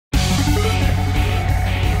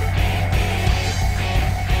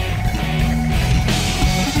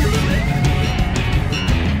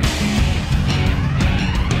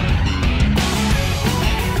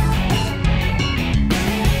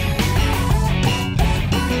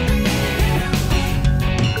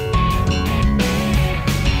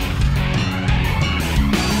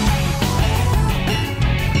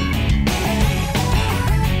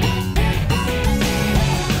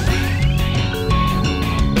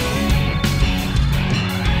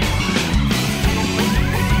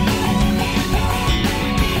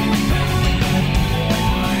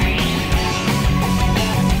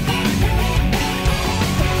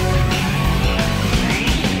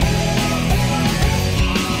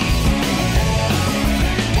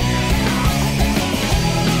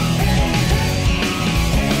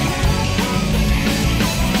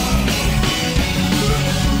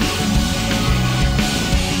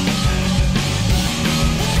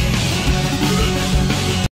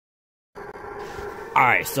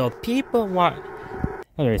Alright, so people want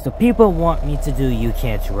me to do You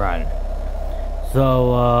Can't Run.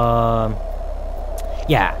 So,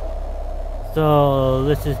 yeah. So,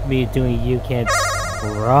 this is me doing You Can't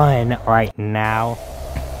Run right now.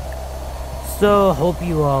 So, hope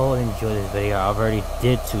you all enjoy this video. I've already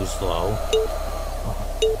did too slow.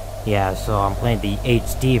 Yeah, so I'm playing the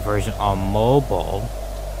HD version on mobile.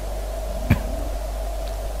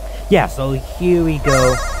 Yeah, so here we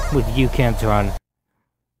go with You Can't Run.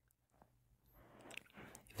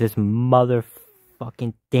 If this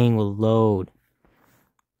motherfucking thing will load.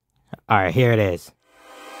 Alright, here it is.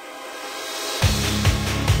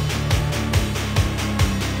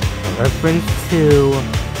 A reference to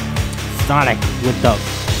Sonic with the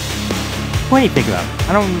pointy finger up.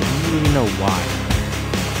 I don't really know why.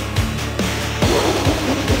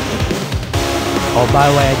 Oh, by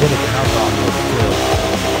the way, I did a cover on this too.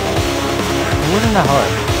 It wasn't that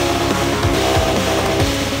hard.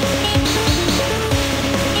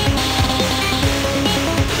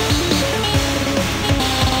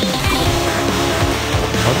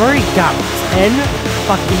 I've already got 10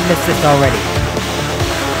 fucking misses already.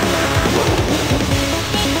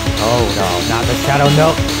 Oh no, not the shadow,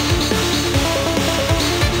 no.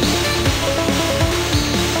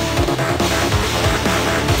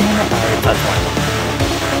 Damn it, I already touched one.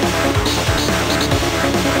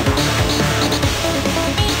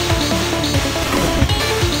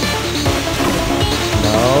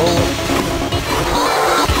 No.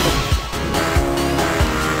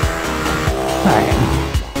 Alright.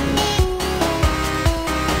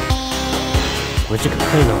 Wish you could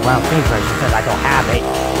play the round thing version since I don't have it.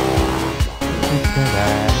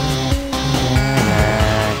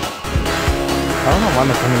 I don't know why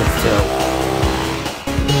I'm attending this too.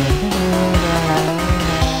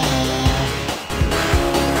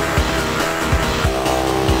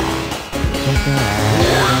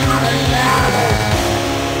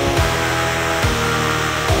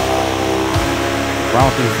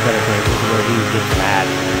 Round 3 is better play. This is where he gets mad.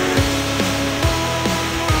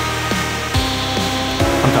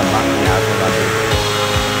 I'm talking about the outside.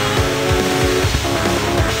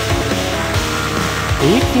 The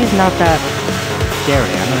EXE is not that scary,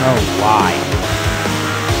 I don't know why.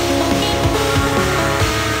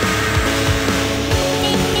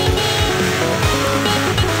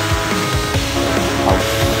 Oh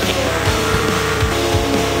shit.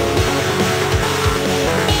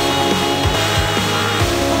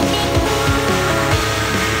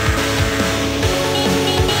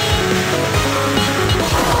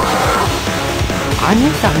 I need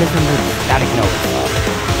to stop missing the static notes.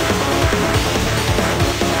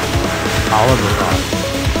 All of the songs.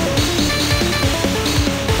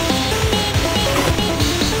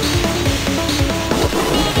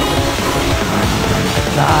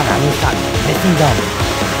 God, I need to stop missing them.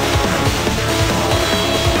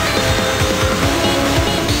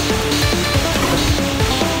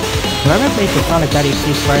 Whoever plays the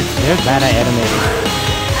sonic.exe sprites, they're bad at animating.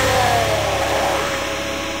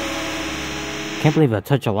 Can't believe I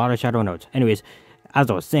touched a lot of shadow notes. Anyways, as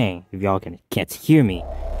I was saying, if y'all can't hear me,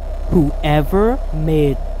 whoever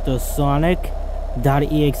made the sonic.exe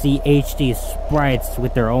HD sprites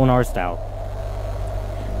with their own art style,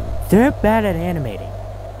 they're bad at animating.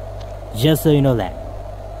 Just so you know that.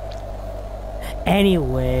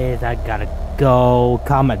 Anyways, I gotta go.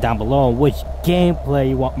 Comment down below on which gameplay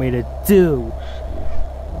you want me to do.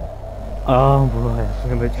 Oh boy,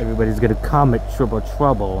 pretty much everybody's gonna comment trouble.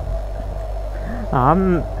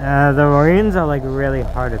 The Marines are like really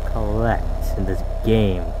hard to collect in this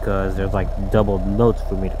game because there's like double notes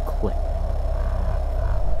for me to click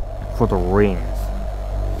for the rings.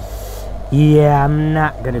 Yeah, I'm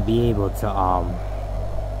not gonna be able to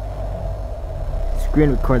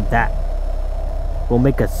screen record that. We'll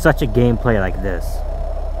make such a gameplay like this.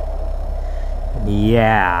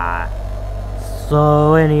 Yeah.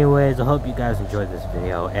 So anyways, I hope you guys enjoyed this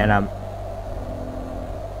video, and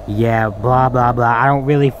yeah, blah blah blah. I don't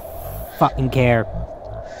really fucking care.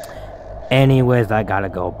 Anyways, I gotta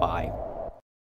go. Bye.